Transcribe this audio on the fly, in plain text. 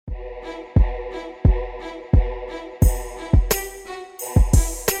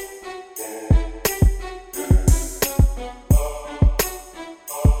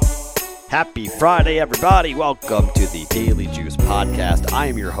Happy Friday, everybody. Welcome to the Daily Juice podcast. I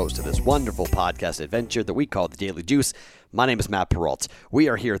am your host of this wonderful podcast adventure that we call the Daily Juice. My name is Matt Perrault. We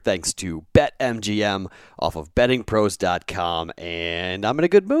are here thanks to BetMGM off of bettingpros.com, and I'm in a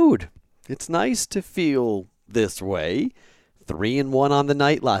good mood. It's nice to feel this way. 3-1 on the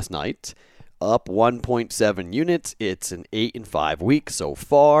night last night, up 1.7 units. It's an 8-5 week so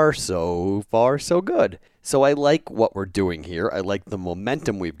far, so good. So I like what we're doing here. I like the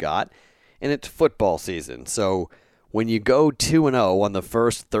momentum we've got. And it's football season, so when you go 2-0 on the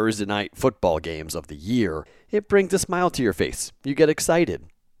first Thursday night football games of the year, it brings a smile to your face. You get excited.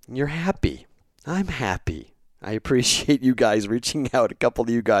 You're happy. I'm happy. I appreciate you guys reaching out. A couple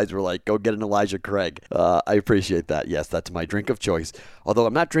of you guys were like, go get an Elijah Craig. I appreciate that. Yes, that's my drink of choice. Although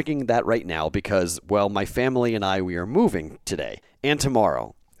I'm not drinking that right now because, well, my family and we are moving today and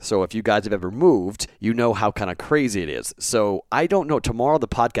tomorrow. So if you guys have ever moved, you know how kind of crazy it is. So I don't know. Tomorrow the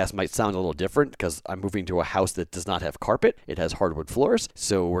podcast might sound a little different because I'm moving to a house that does not have carpet. It has hardwood floors.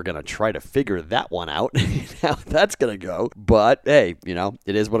 So we're going to try to figure that one out, how that's going to go. But hey,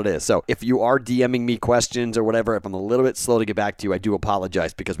 it is what it is. So if you are DMing me questions or whatever, if I'm a little bit slow to get back to you, I do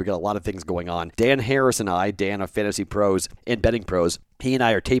apologize because we got a lot of things going on. Dan Harris and Dan of Fantasy Pros and Betting Pros, he and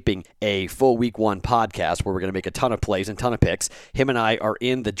I are taping a full week one podcast where we're going to make a ton of plays and ton of picks. Him and I are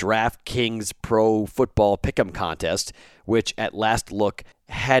in the DraftKings Pro Football Pick'em contest, which at last look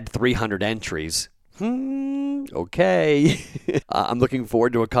had 300 entries. Okay. I'm looking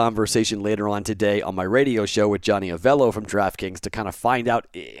forward to a conversation later on today on my radio show with Johnny Avello from DraftKings to kind of find out,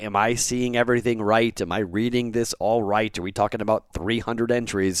 am I seeing everything right? Am I reading this all right? Are we talking about 300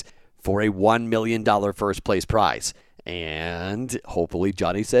 entries for a $1 million first place prize? And hopefully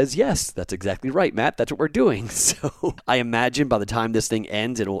Johnny says, yes, that's exactly right, Matt. That's what we're doing. So I imagine by the time this thing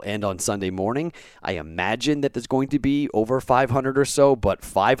ends, it will end on Sunday morning. I imagine that there's going to be over 500 or so, but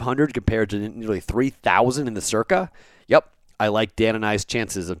 500 compared to nearly 3,000 in the circa? Yep. I like Dan and I's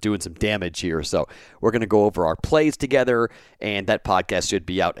chances of doing some damage here. So we're going to go over our plays together, and that podcast should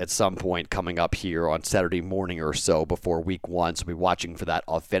be out at some point coming up here on Saturday morning or so before week one. So we'll be watching for that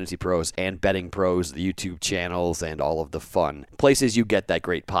on Fantasy Pros and Betting Pros, the YouTube channels, and all of the fun places you get that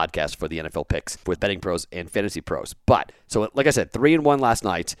great podcast for the NFL picks with Betting Pros and Fantasy Pros. But, so like I said, 3-1 last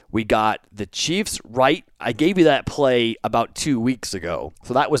night. We got the Chiefs right. I gave you that play about 2 weeks ago.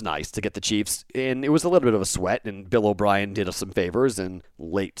 So that was nice to get the Chiefs. And it was a little bit of a sweat, and Bill O'Brien did us some favors and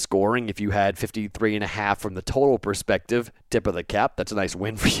late scoring. If you had 53.5 from the total perspective, tip of the cap. That's a nice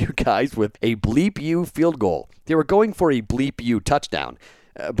win for you guys with a bleep you field goal. They were going for a bleep you touchdown.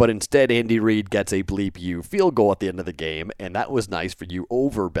 But instead, Andy Reid gets a bleep you field goal at the end of the game, and that was nice for you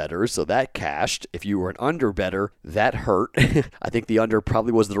over bettors, so that cashed. If you were an under better, that hurt. I think the under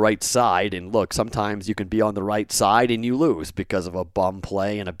probably was the right side, and look, sometimes you can be on the right side and you lose because of a bum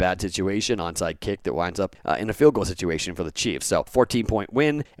play in a bad situation, onside kick that winds up in a field goal situation for the Chiefs. So 14-point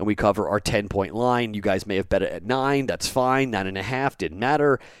win, and we cover our 10-point line. You guys may have bet it at 9. That's fine. 9.5 didn't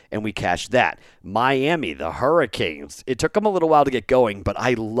matter, and we cashed that. Miami, the Hurricanes. It took them a little while to get going, but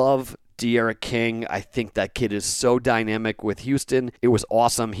I love De'Ara King. I think that kid is so dynamic with Houston. It was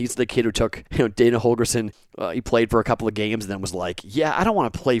awesome. He's the kid who took Dana Holgorsen. He played for a couple of games and then was like, yeah, I don't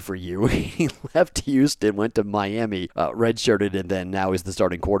want to play for you. He left Houston, went to Miami, redshirted, and then now is the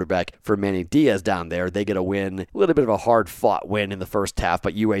starting quarterback for Manny Diaz down there. They get a win, a little bit of a hard-fought win in the first half,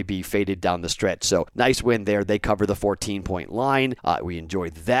 but UAB faded down the stretch. So nice win there. They cover the 14-point line. We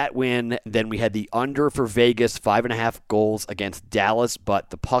enjoyed that win. Then we had the under for Vegas, 5.5 goals against Dallas, but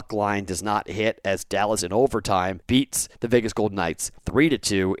the puck line does not hit as Dallas in overtime beats the Vegas Golden Knights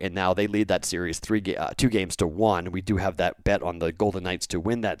 3-2, and now they lead that series 2-1. We do have that bet on the Golden Knights to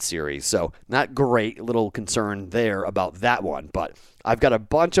win that series, so not great. A little concern there about that one, but I've got a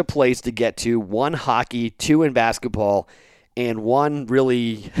bunch of plays to get to. 1 hockey, 2 in basketball, and 1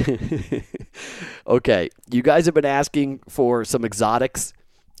 really... Okay, you guys have been asking for some exotics,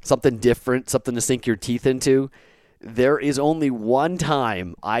 something different, something to sink your teeth into. There is only one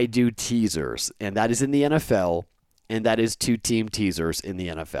time I do teasers, and that is in the NFL, and that is 2-team teasers in the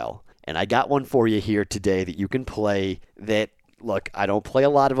NFL. And I got one for you here today that you can play that, look, I don't play a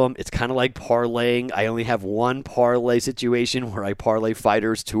lot of them. It's kind of like parlaying. I only have one parlay situation where I parlay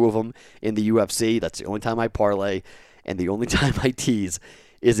fighters, 2 of them in the UFC. That's the only time I parlay, and the only time I tease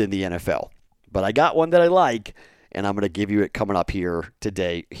is in the NFL. But I got one that I like, and I'm going to give you it coming up here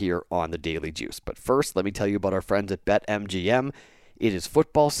today here on the Daily Juice. But first, let me tell you about our friends at BetMGM. It is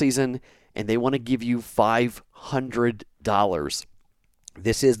football season, and they want to give you $500.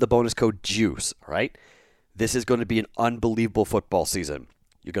 This is the bonus code JUICE, all right? This is going to be an unbelievable football season.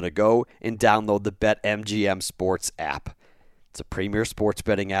 You're going to go and download the BetMGM Sports app. It's a premier sports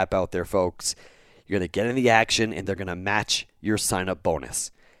betting app out there, folks. You're going to get in the action, and they're going to match your sign-up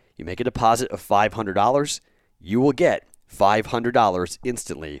bonus. You make a deposit of $500, you will get $500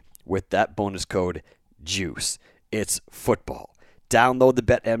 instantly with that bonus code JUICE. It's football. Download the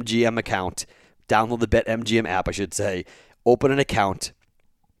BetMGM account. Download the BetMGM app, I should say. Open an account.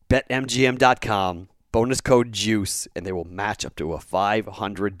 BetMGM.com. Bonus code JUICE, and they will match up to a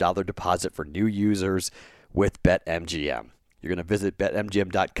 $500 deposit for new users with BetMGM. You're going to visit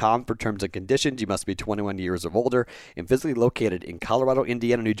BetMGM.com for terms and conditions. You must be 21 years or older and physically located in Colorado,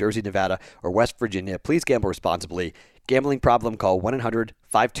 Indiana, New Jersey, Nevada, or West Virginia. Please gamble responsibly. Gambling problem, call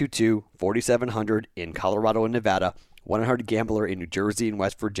 1-800-522-4700 in Colorado and Nevada, 1-800-GAMBLER in New Jersey and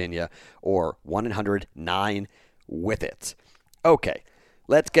West Virginia, or 1-800-9-WITH-IT. Okay,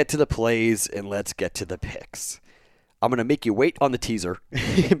 let's get to the plays and let's get to the picks. I'm going to make you wait on the teaser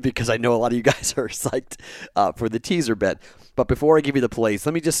because I know a lot of you guys are psyched for the teaser bet. But before I give you the plays,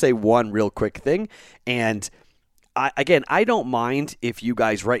 let me just say one real quick thing. And I don't mind if you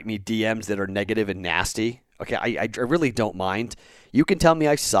guys write me DMs that are negative and nasty. Okay, I really don't mind. You can tell me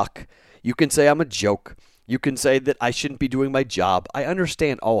I suck. You can say I'm a joke. You can say that I shouldn't be doing my job. I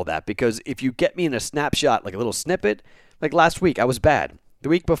understand all of that because if you get me in a snapshot, like a little snippet, like last week I was bad. The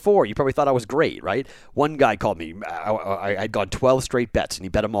week before, you probably thought I was great, right? One guy called me. I'd gone 12 straight bets, and he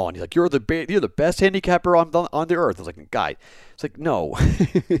bet them all. And he's like, "You're the best handicapper on the earth." I was like, "Guy," it's like, no.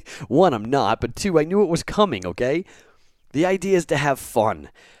 One, I'm not, but two, I knew it was coming. Okay, the idea is to have fun.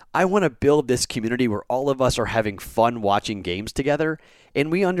 I want to build this community where all of us are having fun watching games together, and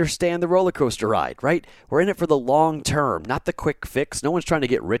we understand the roller coaster ride, right? We're in it for the long term, not the quick fix. No one's trying to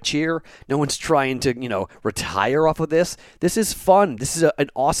get rich here. No one's trying to, retire off of this. This is fun. This is an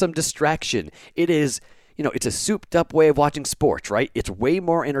awesome distraction. It is, it's a souped up way of watching sports, right? It's way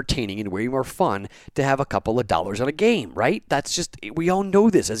more entertaining and way more fun to have a couple of dollars on a game, right? That's just, we all know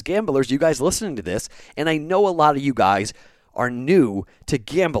this as gamblers, you guys listening to this, and I know a lot of you guys are new to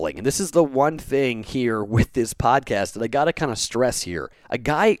gambling. And this is the one thing here with this podcast that I got to kind of stress here. A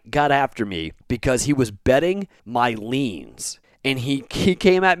guy got after me because he was betting my leans. And he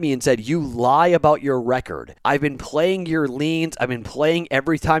came at me and said, "You lie about your record. I've been playing your leans. I've been playing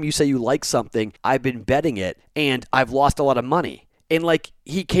every time you say you like something. I've been betting it, and I've lost a lot of money." And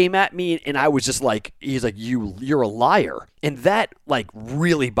he came at me and I was just like, he's like, you're a liar. And that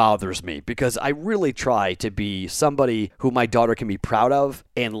really bothers me because I really try to be somebody who my daughter can be proud of,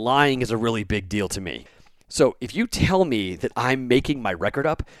 and lying is a really big deal to me. So if you tell me that I'm making my record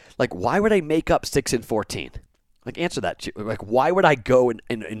up, why would I make up 6-14? Answer that. Why would I go and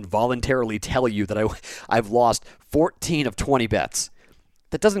involuntarily tell you that I've lost 14 of 20 bets?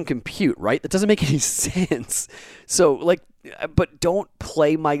 That doesn't compute, right? That doesn't make any sense. So, but don't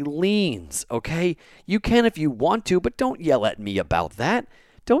play my leans, okay? You can if you want to, but don't yell at me about that.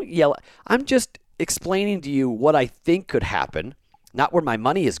 Don't yell. I'm just explaining to you what I think could happen, not where my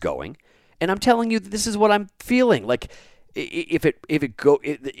money is going. And I'm telling you that this is what I'm feeling.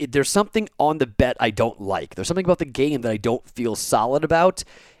 There's something on the bet I don't like. There's something about the game that I don't feel solid about.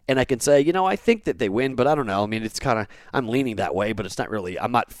 And I can say, I think that they win, but I don't know. I mean, it's kind of, I'm leaning that way, but it's not really,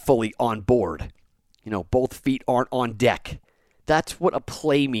 I'm not fully on board. Both feet aren't on deck. That's what a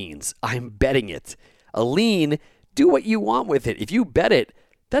play means. I'm betting it. A lean, do what you want with it. If you bet it,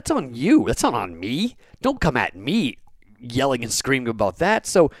 that's on you. That's not on me. Don't come at me yelling and screaming about that.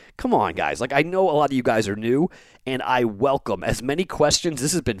 So come on, guys. I know a lot of you guys are new, and I welcome as many questions.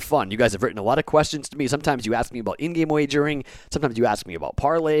 This has been fun. You guys have written a lot of questions to me. Sometimes you ask me about in-game wagering. Sometimes you ask me about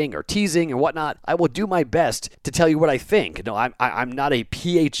parlaying or teasing or whatnot. I will do my best to tell you what I think. No, I'm not a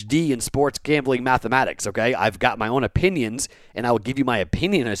PhD in sports gambling mathematics, okay? I've got my own opinions, and I will give you my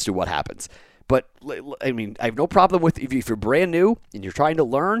opinion as to what happens. But, I mean, I have no problem with if you're brand new and you're trying to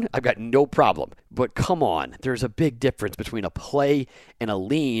learn, I've got no problem. But come on, there's a big difference between a play and a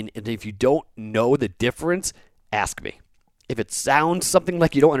lean, and if you don't know the difference, ask me. If it sounds something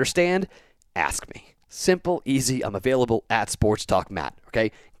like you don't understand, ask me. Simple, easy. I'm available at Sports Talk Matt,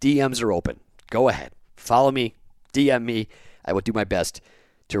 okay? DMs are open. Go ahead. Follow me. DM me. I will do my best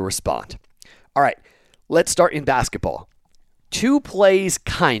to respond. All right, let's start in basketball. 2 plays,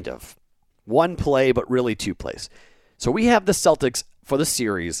 kind of. 1 play, but really 2 plays. So we have the Celtics for the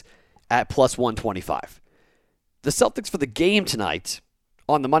series at plus 125. The Celtics for the game tonight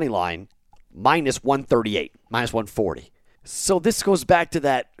on the money line, minus 138, minus 140. So this goes back to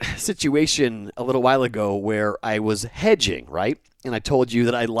that situation a little while ago where I was hedging, right? And I told you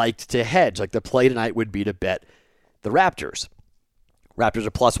that I liked to hedge. The play tonight would be to bet the Raptors. Raptors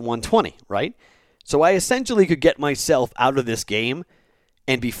are plus 120, right? So I essentially could get myself out of this game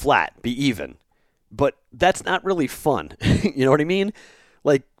and be flat, be even, but that's not really fun. You know what I mean?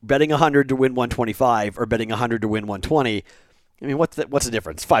 Like betting 100 to win 125 or betting 100 to win 120. I mean, what's the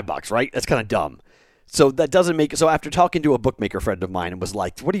difference? $5, right? That's kind of dumb. So that doesn't make it. So after talking to a bookmaker friend of mine and was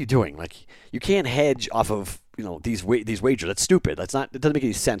like, "What are you doing? Like, you can't hedge off of these wagers. That's stupid. It doesn't make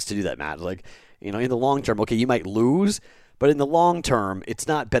any sense to do that, Matt. Like, in the long term, okay, you might lose, but in the long term, it's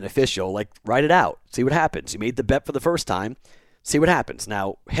not beneficial. Like, ride it out, see what happens. You made the bet for the first time, see what happens.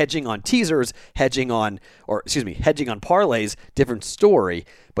 Now, hedging on teasers, hedging on parlays, different story.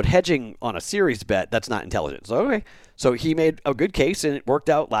 But hedging on a series bet, that's not intelligent. So okay. So he made a good case, and it worked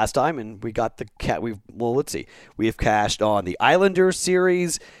out last time, and we got let's see. We have cashed on the Islanders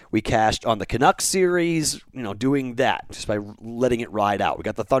series. We cashed on the Canucks series, doing that just by letting it ride out. We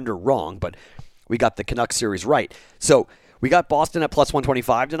got the Thunder wrong, but we got the Canucks series right. So we got Boston at plus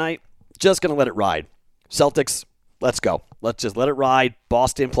 125 tonight. Just going to let it ride. Celtics, let's go. Let's just let it ride.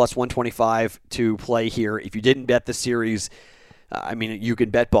 Boston plus 125 to play here. If you didn't bet the series, you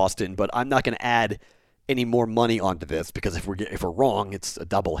can bet Boston, but I'm not going to add any more money onto this because if we're wrong, it's a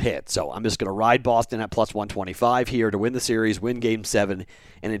double hit. So I'm just going to ride Boston at plus 125 here to win the series, win Game 7,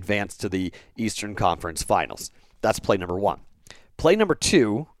 and advance to the Eastern Conference Finals. That's play number 1. Play number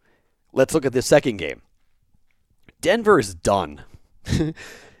 2, let's look at the second game. Denver is done.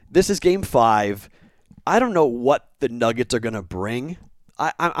 This is Game 5. I don't know what the Nuggets are going to bring.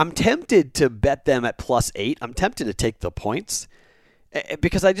 I'm tempted to bet them at plus 8. I'm tempted to take the points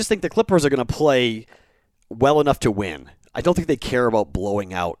because I just think the Clippers are going to play well enough to win. I don't think they care about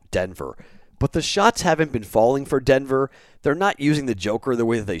blowing out Denver. But the shots haven't been falling for Denver. They're not using the Joker the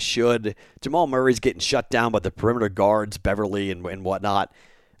way that they should. Jamal Murray's getting shut down by the perimeter guards, Beverly and whatnot.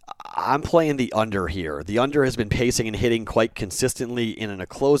 I'm playing the under here. The under has been pacing and hitting quite consistently in a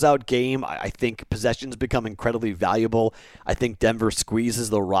closeout game. I think possessions become incredibly valuable. I think Denver squeezes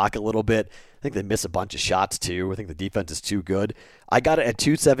the rock a little bit. I think they miss a bunch of shots too. I think the defense is too good. I got it at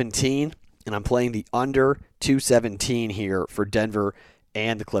 217. And I'm playing the under 217 here for Denver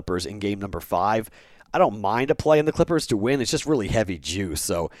and the Clippers in game number 5. I don't mind a play on the Clippers to win. It's just really heavy juice.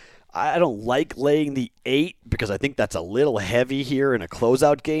 So I don't like laying the 8 because I think that's a little heavy here in a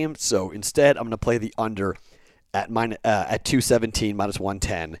closeout game. So instead, I'm going to play the under at 217 minus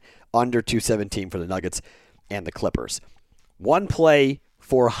 110. Under 217 for the Nuggets and the Clippers. One play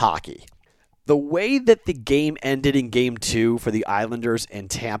for hockey. The way that the game ended in Game 2 for the Islanders and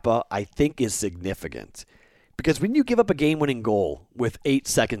Tampa, I think is significant. Because when you give up a game-winning goal with 8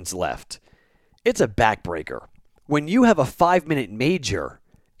 seconds left, it's a backbreaker. When you have a 5-minute major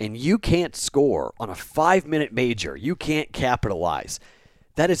and you can't score on a 5-minute major, you can't capitalize.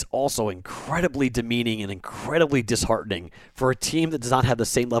 That is also incredibly demeaning and incredibly disheartening for a team that does not have the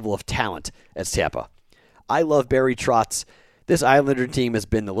same level of talent as Tampa. I love Barry Trotz. This Islander team has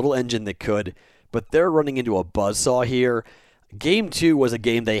been the little engine that could, but they're running into a buzzsaw here. Game 2 was a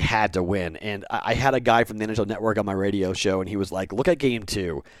game they had to win, and I had a guy from the NHL Network on my radio show, and he was like, look at Game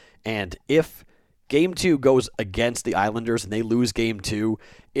 2, and if Game 2 goes against the Islanders and they lose Game 2,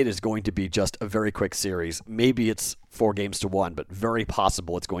 it is going to be just a very quick series. Maybe it's 4-1, but very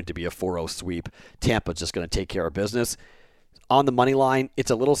possible it's going to be a 4-0 sweep. Tampa's just going to take care of business. On the money line,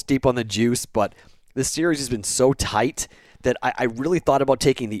 it's a little steep on the juice, but this series has been so tight that I really thought about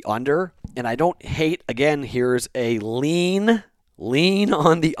taking the under, and I don't hate, again, here's a lean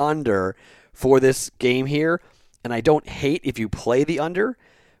on the under for this game here, and I don't hate if you play the under,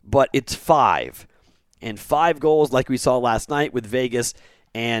 but it's 5. And 5 goals like we saw last night with Vegas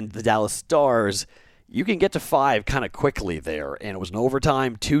and the Dallas Stars, you can get to 5 kind of quickly there, and it was an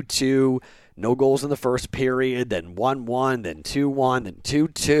overtime, 2-2, no goals in the first period, then 1-1, then 2-1, then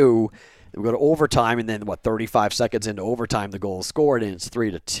 2-2. We go to overtime, and then, 35 seconds into overtime, the goal is scored, and it's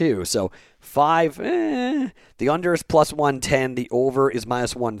 3-2. So 5, the under is plus 110. The over is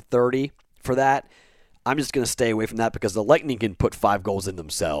minus 130 for that. I'm just going to stay away from that because the Lightning can put 5 goals in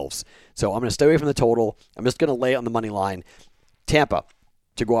themselves. So I'm going to stay away from the total. I'm just going to lay it on the money line. Tampa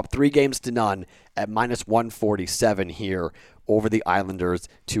to go up 3-0 at minus 147 here over the Islanders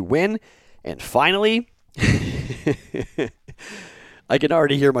to win. And finally, I can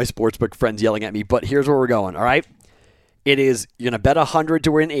already hear my sportsbook friends yelling at me, but here's where we're going, all right? It is, you're going to bet 100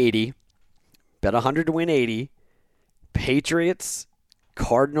 to win 80. Bet 100 to win 80. Patriots,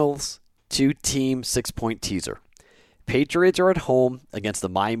 Cardinals, 2-team 6-point teaser. Patriots are at home against the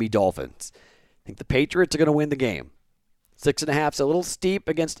Miami Dolphins. I think the Patriots are going to win the game. 6.5 is a little steep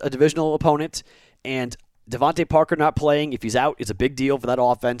against a divisional opponent, and Devontae Parker not playing, if he's out, it's a big deal for that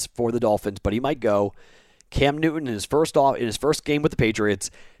offense for the Dolphins, but he might go. Cam Newton in his first game with the Patriots,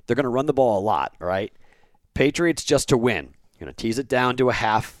 they're going to run the ball a lot, all right? Patriots just to win. You're going to tease it down to a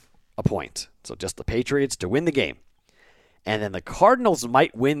half. a point. So just the Patriots to win the game. And then the Cardinals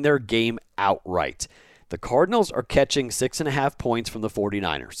might win their game outright. The Cardinals are catching 6.5 points from the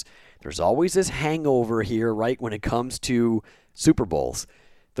 49ers. There's always this hangover here, right, when it comes to Super Bowls.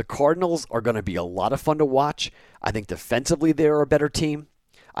 The Cardinals are going to be a lot of fun to watch. I think defensively they're a better team.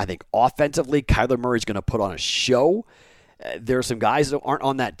 I think offensively, Kyler Murray's going to put on a show. There are some guys that aren't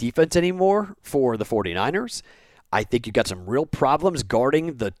on that defense anymore for the 49ers. I think you've got some real problems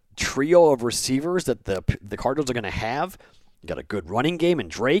guarding the trio of receivers that the Cardinals are going to have. You got a good running game in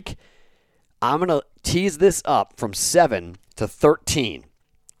Drake. I'm going to tease this up from 7 to 13.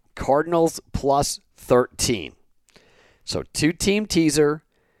 Cardinals plus 13. So 2-team teaser.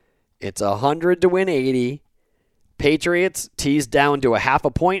 It's 100 to win 80. Patriots teased down to a half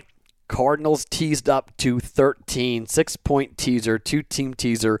a point. Cardinals teased up to 13. 6-point teaser, 2-team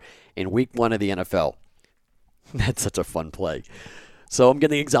teaser in week 1 of the NFL. That's such a fun play. So I'm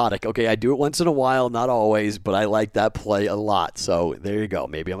getting exotic. Okay, I do it once in a while, not always, but I like that play a lot. So there you go.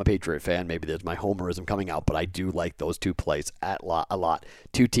 Maybe I'm a Patriot fan. Maybe there's my homerism coming out, but I do like those two plays a lot.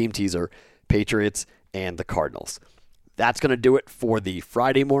 2-team teaser, Patriots and the Cardinals. That's going to do it for the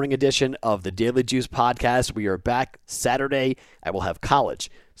Friday morning edition of the Daily Juice podcast. We are back Saturday. I will have college.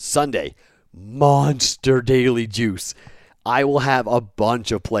 Sunday, monster Daily Juice. I will have a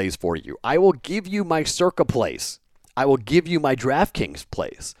bunch of plays for you. I will give you my Circa plays. I will give you my DraftKings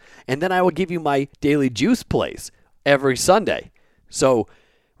plays. And then I will give you my Daily Juice plays every Sunday. So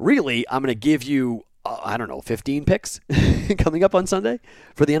really, I'm going to give you, 15 picks coming up on Sunday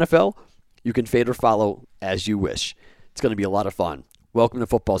for the NFL. You can fade or follow as you wish. It's going to be a lot of fun. Welcome to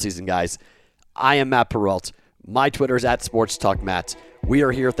football season, guys. I am Matt Perrault. My Twitter is @SportsTalkMatt. We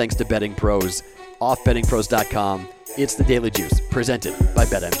are here thanks to Betting Pros, offbettingpros.com. It's the Daily Juice, presented by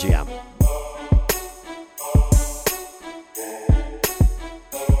BetMGM.